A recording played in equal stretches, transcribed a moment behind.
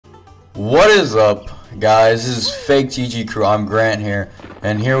What is up, guys? This is Fake TG Crew. I'm Grant here,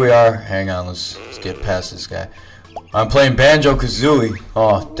 and here we are. Hang on, let's get past this guy. I'm playing Banjo-Kazooie.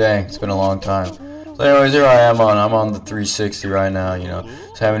 Oh, dang, it's been a long time. So anyways, here I am I'm on the 360 right now,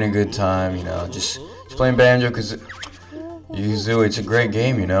 just having a good time, just playing Banjo-Kazooie. It's a great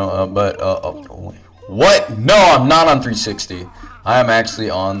game, what? No, I'm not on 360. I am actually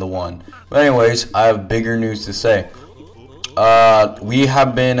on the one. But anyways, I have bigger news to say. We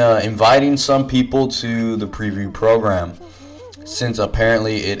have been inviting some people to the preview program, since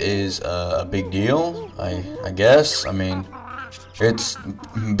apparently it is a big deal. I guess. I mean, it's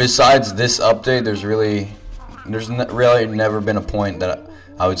besides this update, there's really never been a point that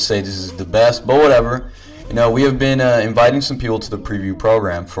I would say this is the best. But whatever. We have been inviting some people to the preview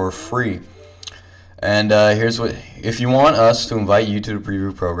program for free. And here's what: if you want us to invite you to the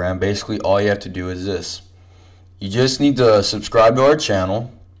preview program, basically all you have to do is this. You just need to subscribe to our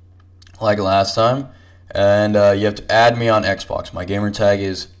channel, like last time, and you have to add me on Xbox. My gamer tag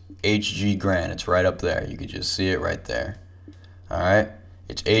is HG Grant. It's right up there. You can just see it right there. Alright?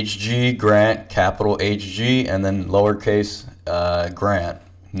 It's HG Grant, capital HG, and then lowercase Grant,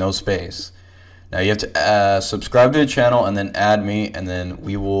 no space. Now you have to subscribe to the channel and then add me, and then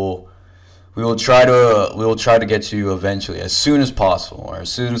we will try to get to you eventually, as soon as possible, or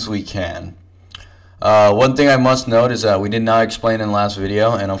as soon as we can. One thing I must note is that we did not explain in the last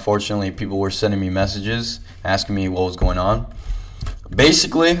video, and unfortunately people were sending me messages asking me what was going on.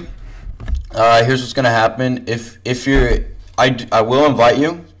 Basically, here's what's gonna happen. I will invite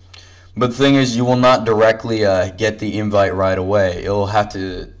you, but the thing is, you will not directly get the invite right away. It'll have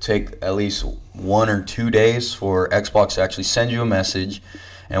to take at least 1 or 2 days for Xbox to actually send you a message.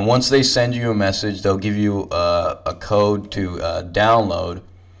 And once they send you a message, they'll give you a code to download,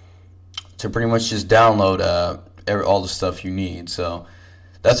 to pretty much just download all the stuff you need. So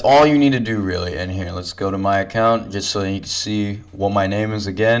that's all you need to do, really. And here, let's go to my account just so you can see what my name is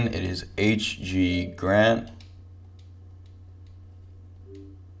again. It is HG Grant.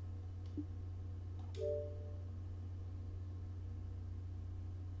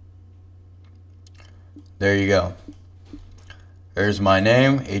 There you go. There's my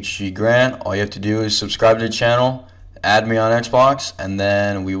name, HG Grant. All you have to do is subscribe to the channel, add me on Xbox, and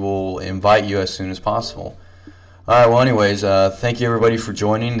then we will invite you as soon as possible. Alright, well anyways, thank you everybody for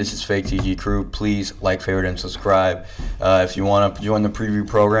joining. This is Fake TG Crew. Please like, favorite, and subscribe. If you want to join the preview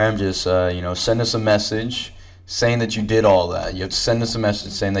program, just send us a message saying that you did all that. You have to send us a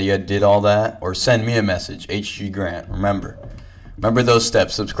message saying that you did all that, or send me a message, HG Grant. Remember those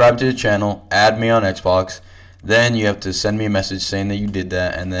steps. Subscribe to the channel, add me on Xbox. Then you have to send me a message saying that you did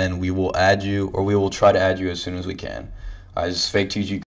that, and then we will add you, or we will try to add you as soon as we can. This is Fake TG.